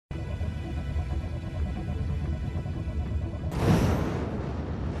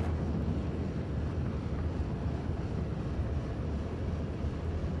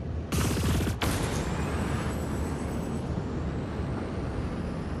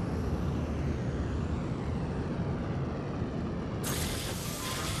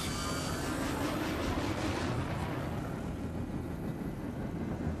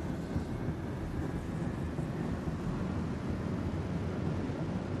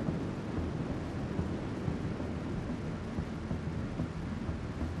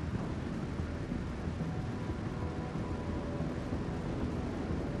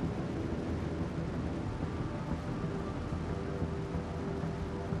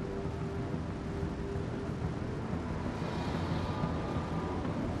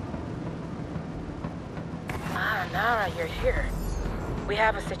Nara, you're here. We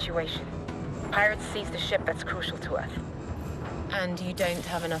have a situation. Pirates seized a ship that's crucial to us. And you don't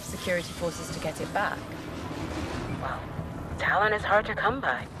have enough security forces to get it back? Well, talent is hard to come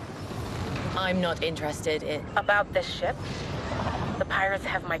by. I'm not interested in... About this ship? The pirates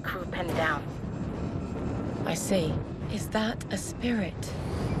have my crew pinned down. I see. Is that a spirit?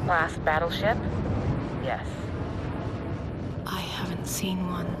 Last battleship? Yes. I haven't seen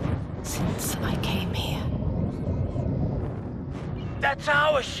one since I came here. That's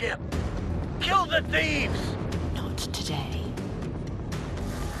our ship! Kill the thieves! Not today.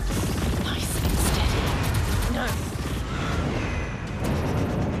 Nice and steady. No.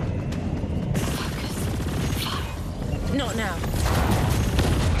 Focus. Fire. Not now.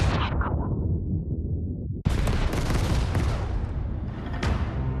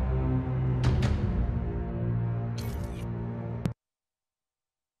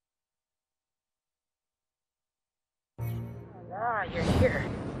 Nara, you're here.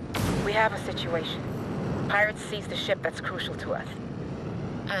 We have a situation. Pirates seized a ship that's crucial to us.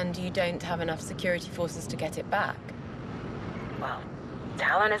 And you don't have enough security forces to get it back? Well,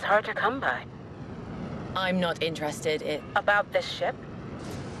 talent is hard to come by. I'm not interested in... About this ship?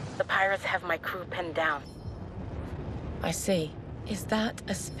 The pirates have my crew pinned down. I see. Is that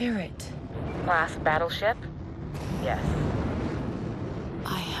a spirit? Last battleship? Yes.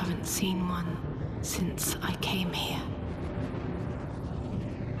 I haven't seen one since I came here.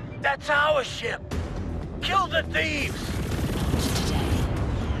 That's our ship! Kill the thieves! Not today.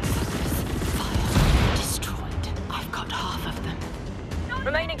 Focus. Fire. Destroyed. I've got half of them.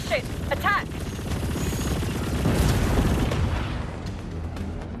 Remaining ships, attack!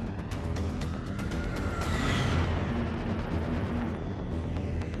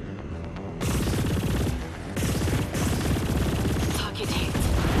 Target hit.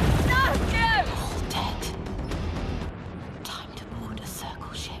 No! All dead. Time to board a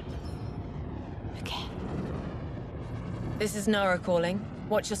circle ship. Again. This is Nara calling.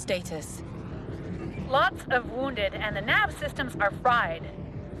 What's your status? Lots of wounded, and the nav systems are fried.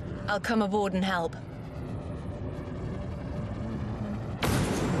 I'll come aboard and help.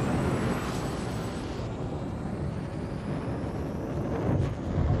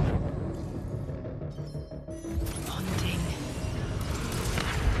 Bonding.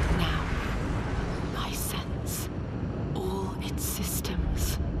 Now, I sense all its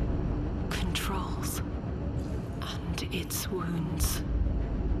systems, controls, and its wounds.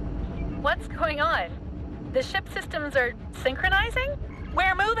 What's going on? The ship systems are synchronizing?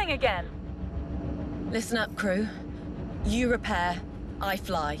 We're moving again. Listen up, crew. You repair, I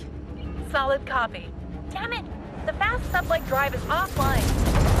fly. Solid copy. Damn it! The fast sublight drive is offline.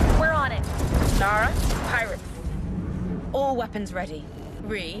 We're on it. Nara, pirates. All weapons ready.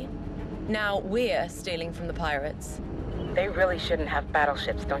 Now we're stealing from the pirates. They really shouldn't have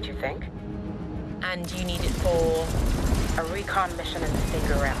battleships, don't you think? And you need it for... A recon mission in the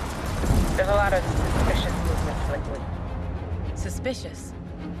Stadia realm. There's a lot of suspicious movements lately. Suspicious?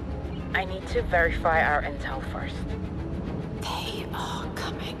 I need to verify our intel first. They are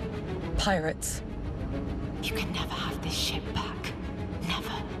coming. Pirates. You can never have this ship back.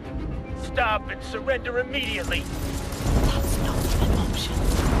 Never. Stop and surrender immediately! That's not an option.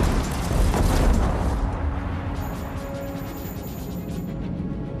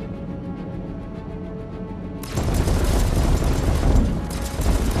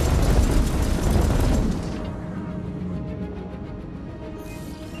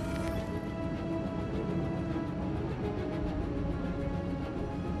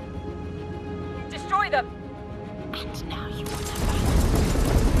 Destroy them! And now you want to run.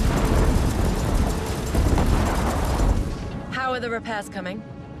 How are the repairs coming?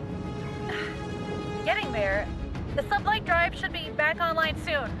 Getting there. The sublight drive should be back online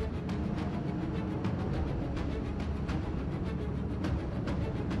soon.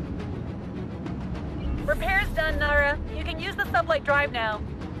 Repairs done, Nara. You can use the sublight drive now.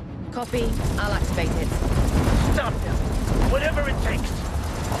 Copy. I'll activate it. Stop them! Whatever it takes!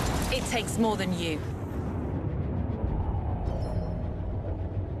 It takes more than you.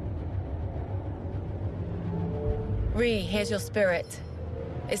 Here's your spirit.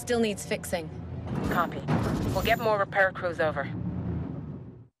 It still needs fixing. Copy. We'll get more repair crews over.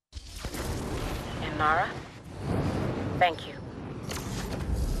 And Nara? Thank you.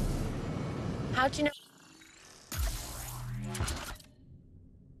 How'd you know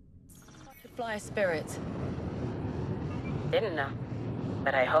to fly a spirit? Didn't know.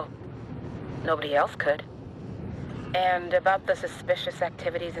 But I hope. Nobody else could. And about the suspicious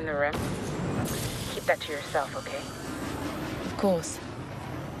activities in the rim? Keep that to yourself, okay? Of course.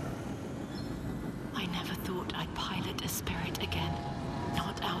 I I never thought I'd pilot a spirit again.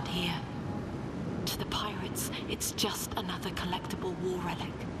 Not out here. To the pirates, it's just another collectible war relic.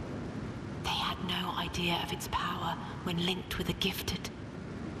 They had no idea of its power when linked with a gifted.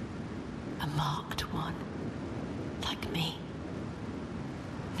 A marked one. Like me.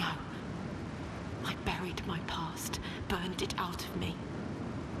 No. I buried my past, burned it out of me.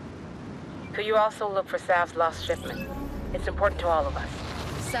 Could you also look for Sav's lost shipment? It's important to all of us.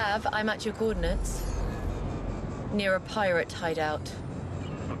 Sav, I'm at your coordinates. Near a pirate hideout.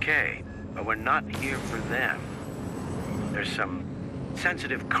 Okay, but we're not here for them. There's some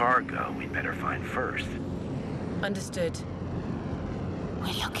sensitive cargo we'd better find first. Understood. We're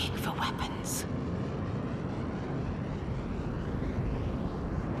looking for weapons.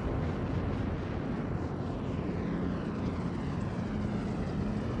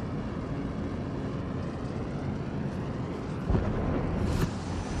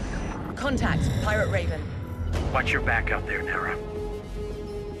 Contact, Pirate Raven. Watch your back out there, Nara.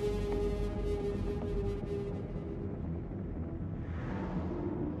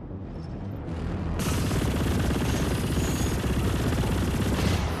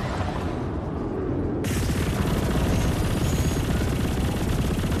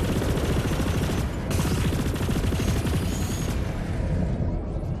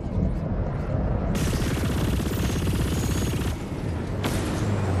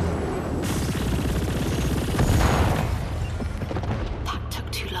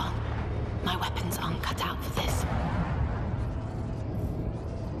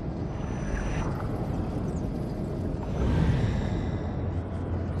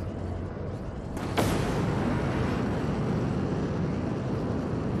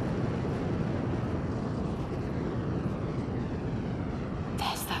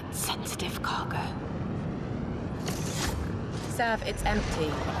 Sensitive cargo. Sav, it's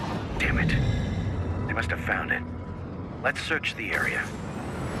empty. Damn it. They must have found it. Let's search the area.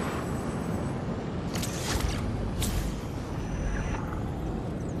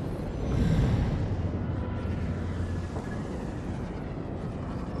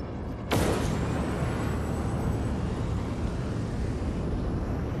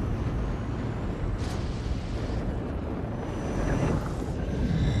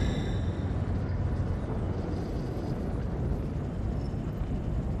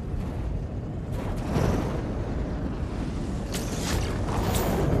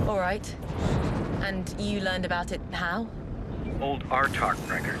 Right. And you learned about it how? Old Artark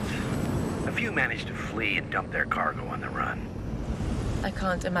records. A few managed to flee and dump their cargo on the run. I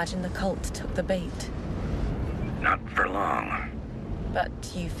can't imagine the cult took the bait. Not for long. But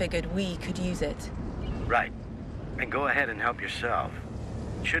you figured we could use it. Right. And go ahead and help yourself.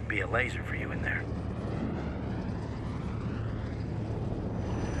 Should be a laser for you in there.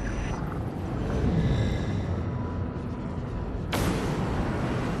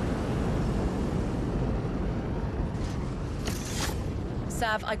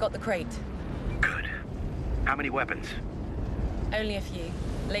 Sav, I got the crate. Good. How many weapons? Only a few.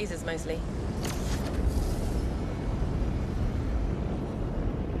 Lasers mostly.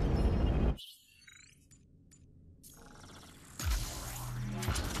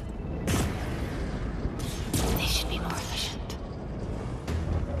 They should be more efficient.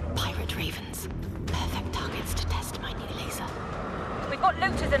 Pirate ravens. Perfect targets to test my new laser. We've got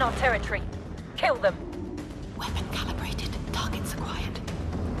looters in our territory. Kill them. Weapon calibrated. Targets acquired.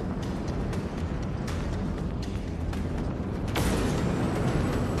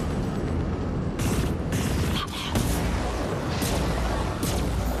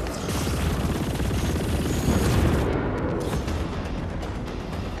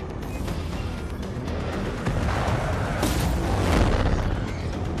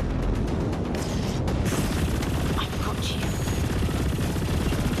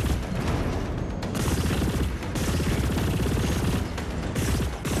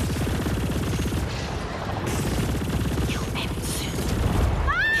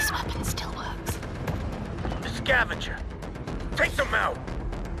 Scavenger! Take them out!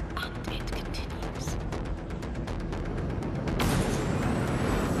 And it continues.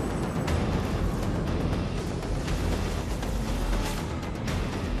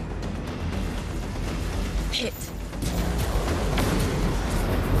 Hit.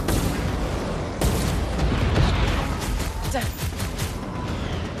 Down.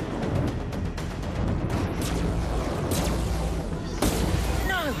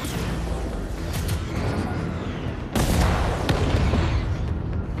 No!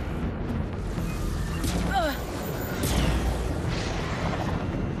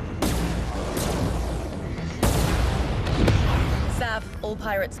 Sav, all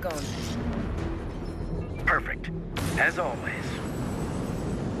pirates gone. Perfect. As always.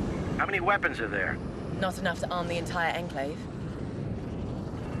 How many weapons are there? Not enough to arm the entire enclave.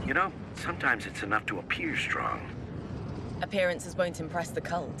 You know, sometimes it's enough to appear strong. Appearances won't impress the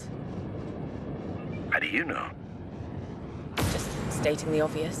cult. How do you know? Just stating the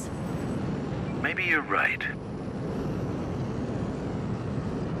obvious. Maybe you're right.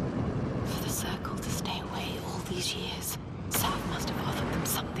 For the Circle to stay away all these years, Sav must have offered them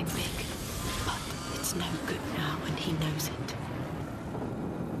something big. But it's no good now, and he knows it.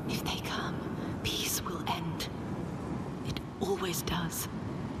 If they come, peace will end. It always does.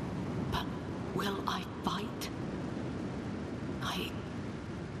 But will I fight?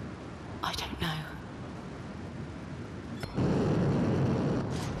 I don't know.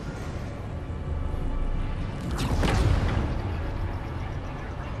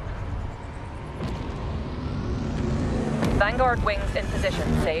 Vanguard wings in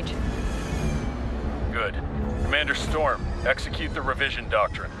position, Sage. Good. Commander Storm, execute the revision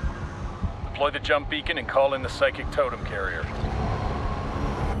doctrine. Deploy the jump beacon and call in the psychic totem carrier.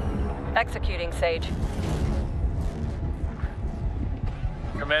 Executing, Sage.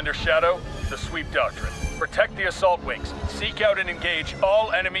 Commander Shadow, the sweep doctrine. Protect the assault wings. Seek out and engage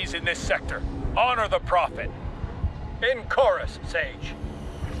all enemies in this sector. Honor the Prophet. In chorus, Sage.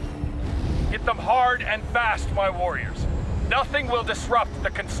 Hit them hard and fast, my warriors. Nothing will disrupt the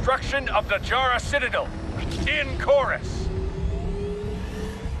construction of the Jara Citadel. In chorus.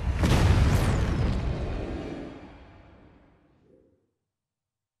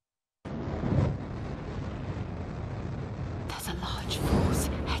 There's a large force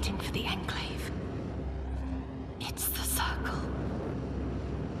heading for the Enclave. It's the Circle.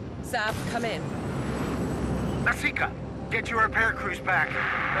 Sav, come in. Nasika, get your repair crews back.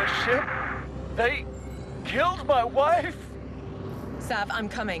 The ship? They killed my wife? Sav, I'm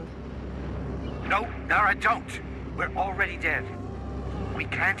coming. No, Nara, don't. We're already dead. We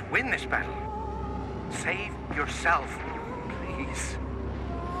can't win this battle. Save yourself, please.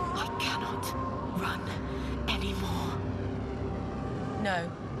 I cannot run anymore. No.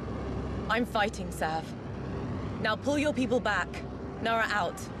 I'm fighting, Sav. Now pull your people back. Nara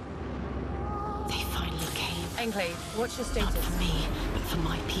out. They finally came. Enclave, what's your Not status? for me, but for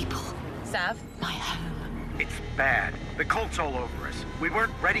my people. Sav? My home. It's bad. The cult's all over us. We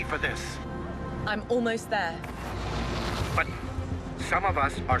weren't ready for this. I'm almost there. But some of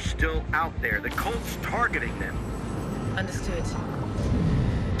us are still out there. The cult's targeting them. Understood.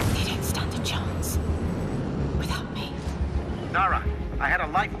 They don't stand a chance. Without me. Nara, I had a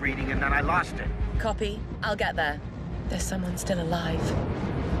life reading and then I lost it. Copy. I'll get there. There's someone still alive.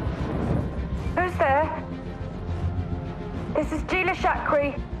 Who's there? This is Gila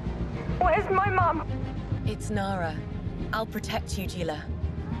Shakri. Where's my mum? It's Nara. I'll protect you, Gila.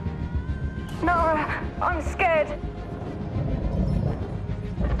 Nara, I'm scared.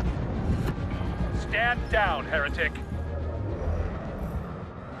 Stand down, heretic.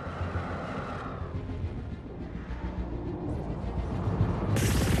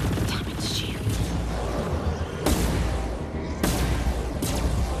 Damn it, Stu.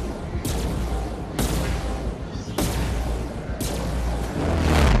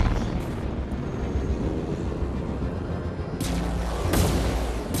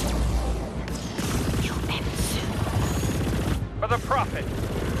 You'll end soon. For the Prophet.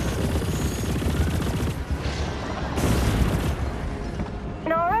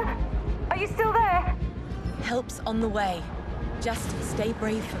 Nara, are you still there? Help's on the way. Just stay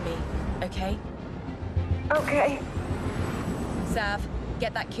brave for me, okay? Okay. Sav,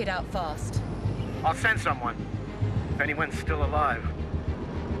 get that kid out fast. I'll send someone. If anyone's still alive.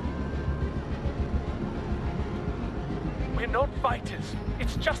 We're not fighters.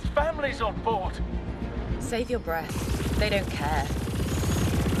 It's just families on board. Save your breath. They don't care.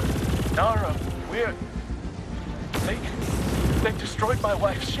 Nara, They destroyed my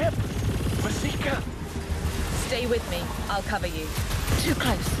wife's ship. Masika. Stay with me. I'll cover you. Too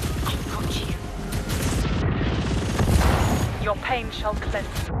close. I've got you. Your pain shall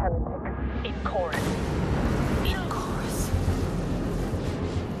cleanse you, heretic. In chorus. In chorus.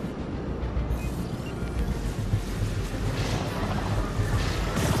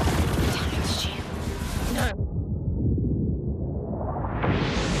 Damn it, Stu. No.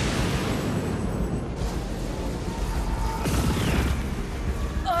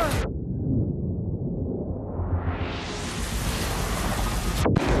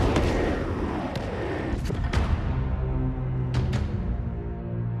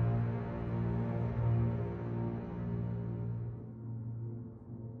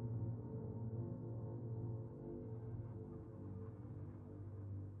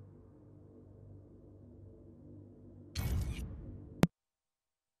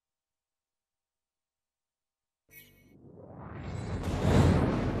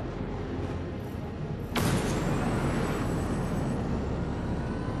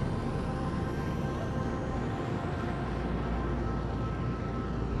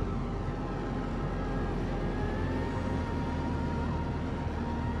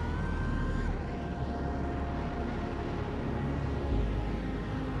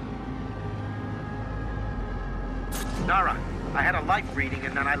 Nara, I had a life reading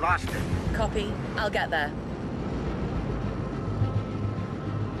and then I lost it. Copy. I'll get there.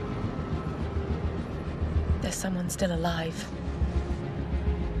 There's someone still alive.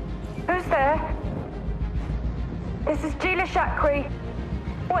 Who's there? This is Shakri.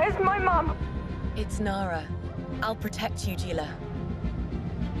 Where's my mum? It's Nara. I'll protect you, Gila.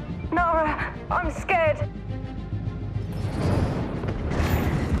 Nara, I'm scared.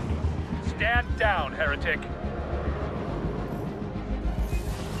 Stand down, heretic.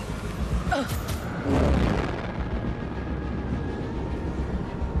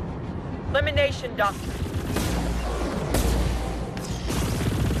 Elimination doctrine.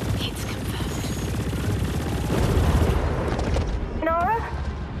 It's confirmed. Nara?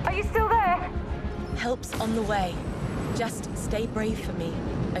 Are you still there? Help's on the way. Just stay brave for me,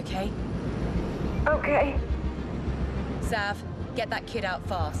 okay? Okay. Sav, get that kid out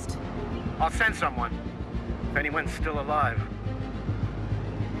fast. I'll send someone. If anyone's still alive.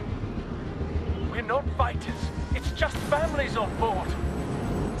 We're not fighters. It's just families on board.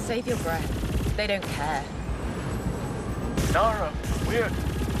 Save your breath. They don't care. Nara,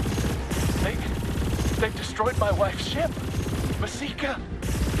 They've destroyed my wife's ship. Masika.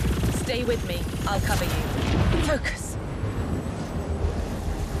 Stay with me. I'll cover you. Focus.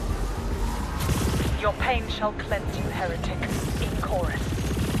 Your pain shall cleanse you, heretic. In chorus.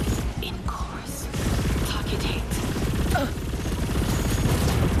 In chorus. Target hit.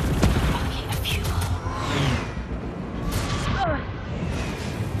 Only a few more.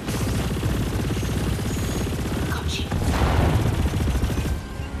 Got you.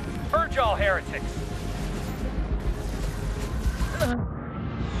 Purge all heretics.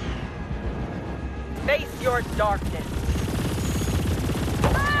 Face your darkness.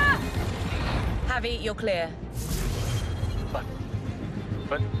 Javi, you're clear.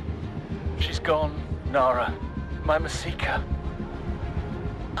 But she's gone, Nara. My Masika.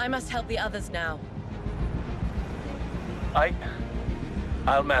 I must help the others now.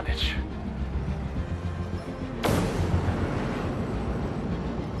 I'll manage.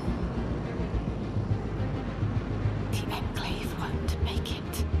 The Enclave won't make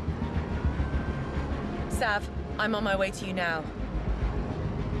it. Sav, I'm on my way to you now.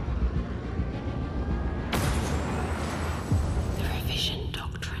 The revision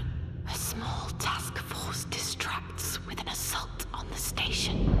doctrine. A small task force distracts with an assault on the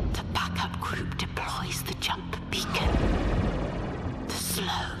station. The backup group deploys the jump beacon. The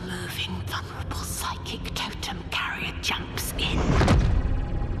slow-moving, vulnerable psychic totem carrier jumps in.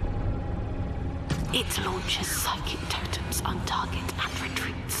 It launches psychic totems on target and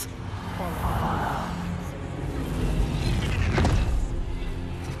retreats.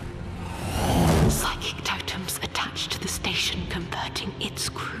 Psychic totems attached to the station, converting its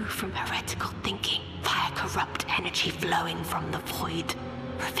crew from heretical thinking via corrupt energy flowing from the void.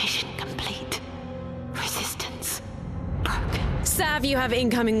 Revision complete. Resistance broken. Sav, you have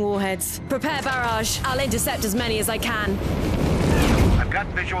incoming warheads. Prepare barrage. I'll intercept as many as I can. I've got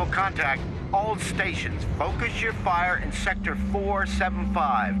visual contact. All stations, focus your fire in Sector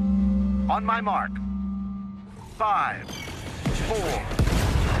 475. On my mark. 5, 4,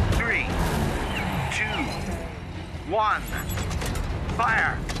 3, 2, 1.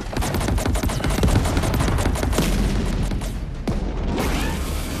 Fire!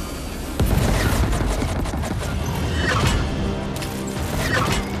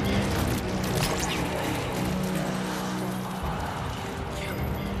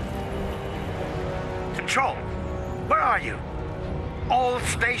 Control, where are you? All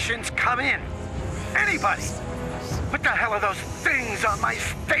stations come in. Anybody! What the hell are those things on my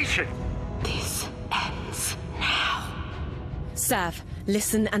station? This ends now. Sav,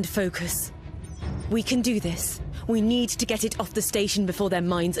 listen and focus. We can do this. We need to get it off the station before their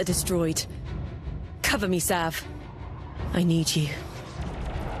minds are destroyed. Cover me, Sav. I need you.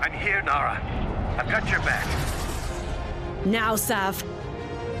 I'm here, Nara. I've got your back. Now, Sav.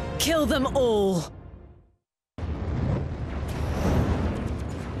 Kill them all.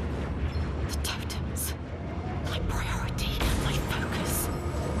 The totems. My priority, my focus.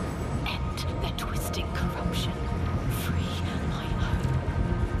 End their twisting corruption. Free my home.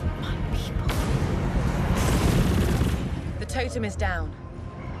 My people. The totem is down.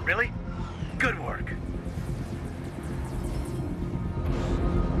 Really? Good work.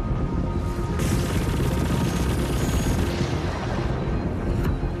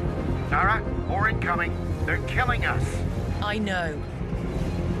 Nara, more incoming. They're killing us. I know.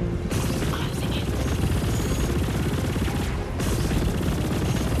 Closing in.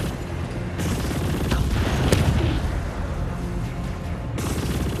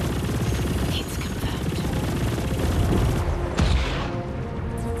 It's confirmed.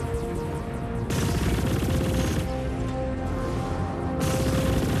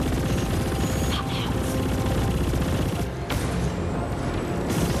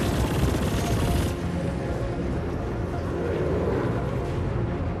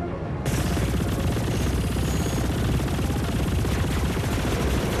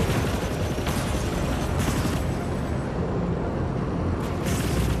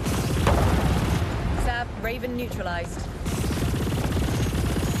 Raven neutralized.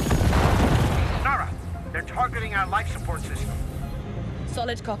 Nara, they're targeting our life support system.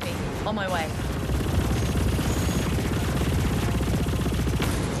 Solid copy. On my way.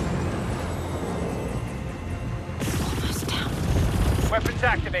 Almost down. Weapons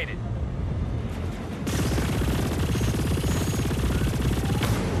activated.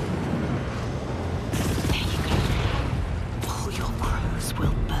 There you go. All your crows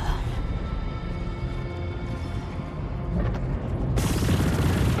will burn.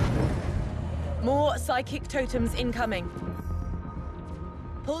 More psychic totems incoming.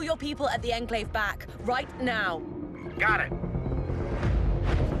 Pull your people at the Enclave back, right now. Got it.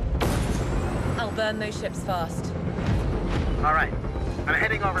 I'll burn those ships fast. All right. I'm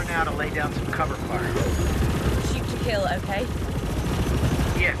heading over now to lay down some cover fire. Shoot to kill, okay?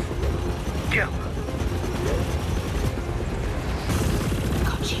 Yes. Kill.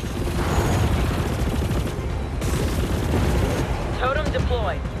 Got you. Totem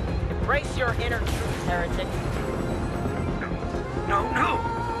deployed. Embrace your inner truth, heretic. No, no!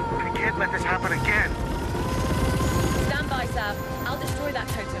 I can't let this happen again. Stand by, Sav. I'll destroy that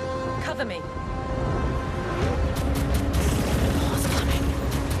totem. Cover me. More's coming.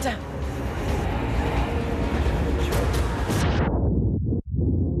 Down.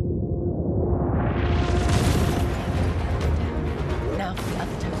 Now for the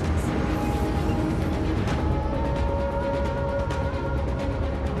other totems.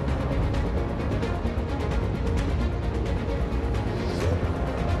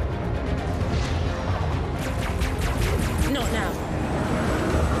 Not now.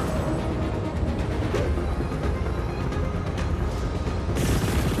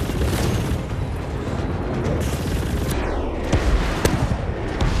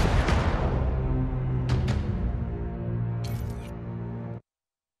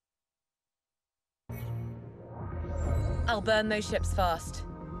 I'll burn those ships fast.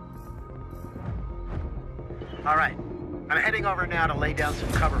 All right. I'm heading over now to lay down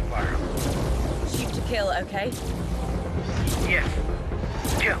some cover fire. Shoot to kill, okay? Yes.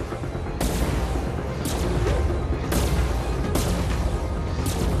 Kill.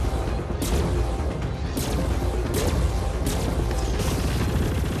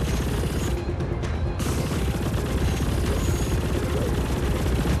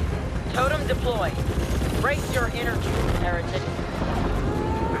 Totem deployed. Embrace your inner truth, heretic.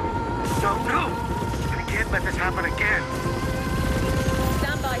 No, no! I can't let this happen again.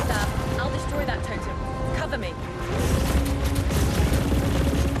 Stand by, Sav. I'll destroy that totem. Cover me.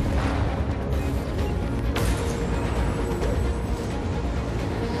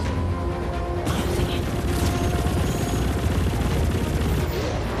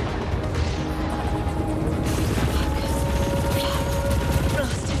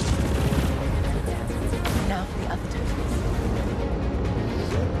 Blasted. Now for the other totems.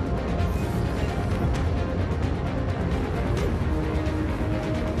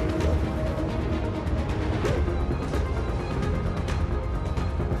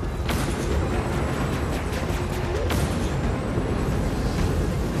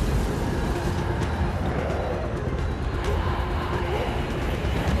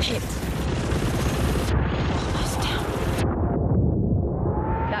 Hit. Almost down.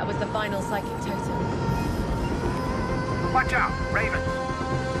 That was the final psychic totem. Watch out, Raven.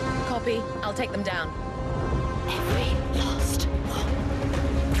 Copy. I'll take them down. Every last one.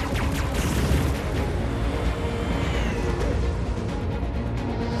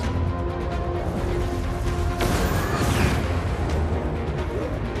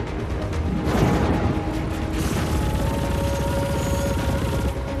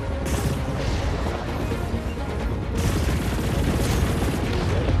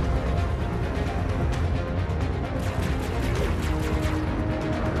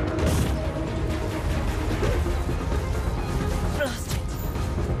 Blasted.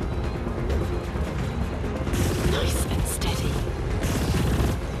 Nice and steady.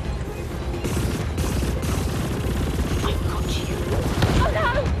 I've got you. Oh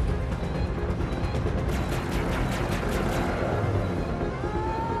no!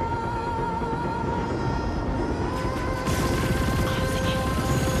 Closing in.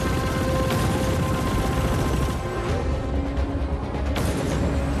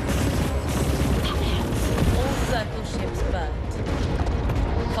 That hurts. All circle ships burned.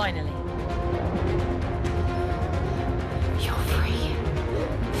 Finally. You're free.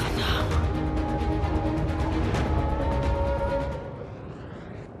 For now.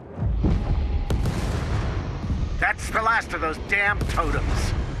 That's the last of those damn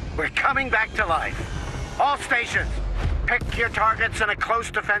totems. We're coming back to life. All stations, pick your targets in a close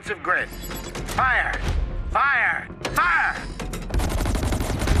defensive grid. Fire! Fire! Fire!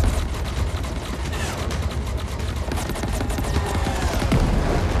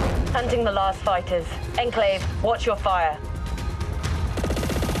 Hunting the last fighters. Enclave, watch your fire.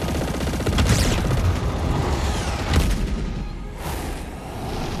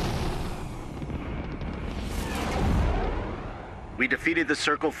 We defeated the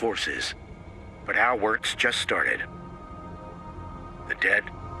Circle forces, but our work's just started. The dead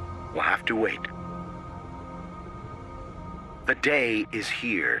will have to wait. The day is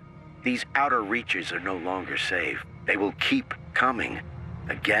here. These outer reaches are no longer safe. They will keep coming,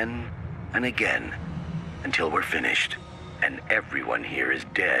 again and again, until we're finished, and everyone here is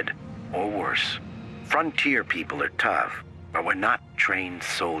dead, or worse. Frontier people are tough, but we're not trained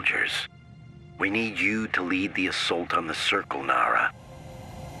soldiers. We need you to lead the assault on the Circle, Nara.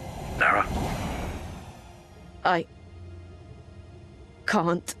 Nara? I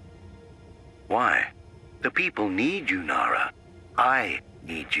can't. Why? The people need you, Nara. I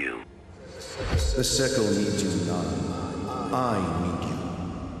need you. The Circle needs you, Nara. I need you.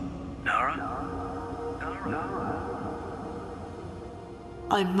 Nara? Nara?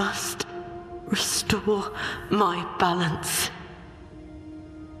 I must restore my balance.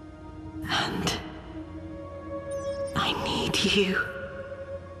 And I need you,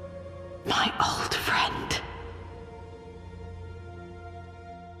 my old friend.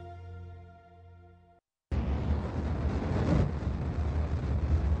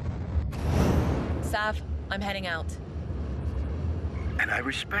 Sav, I'm heading out. And I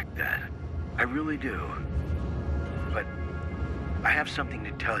respect that. I really do. But I have something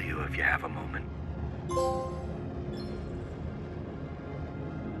to tell you if you have a moment.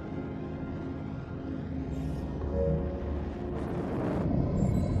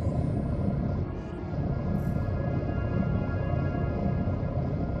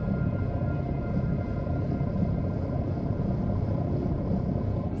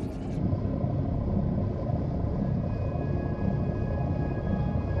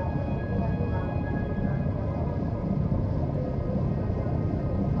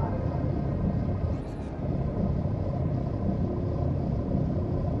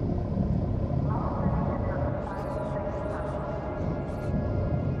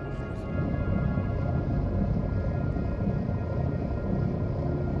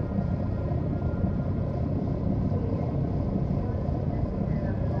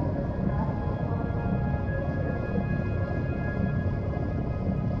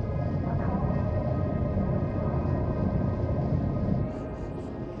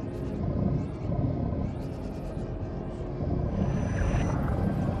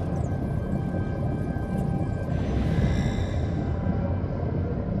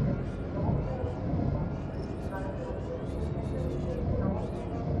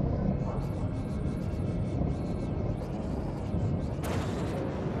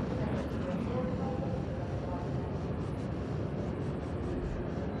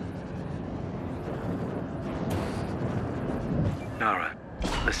 Nara,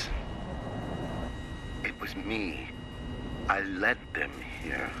 listen. It was me. I led them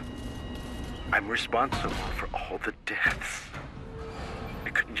here. I'm responsible for all the deaths.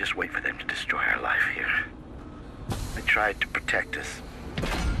 I couldn't just wait for them to destroy our life here. I tried to protect us.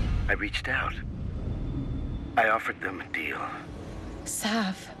 I reached out. I offered them a deal.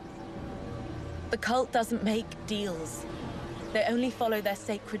 Sav, the cult doesn't make deals. They only follow their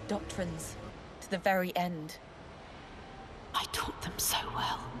sacred doctrines to the very end. I taught them so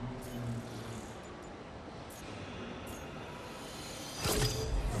well.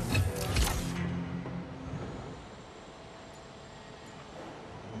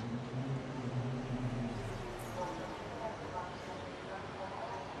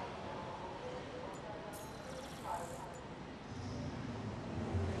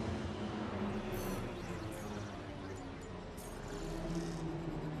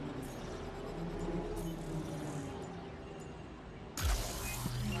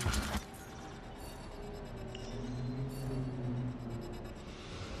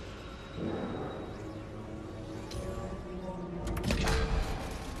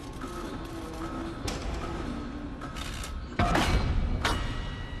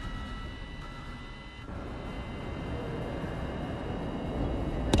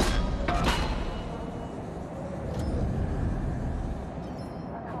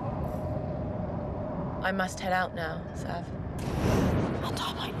 I must head out now, Sav. And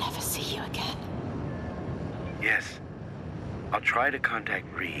I might never see you again. Yes. I'll try to contact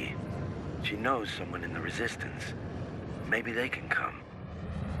Ree. She knows someone in the Resistance. Maybe they can come.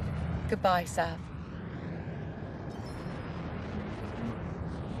 Goodbye, Sav.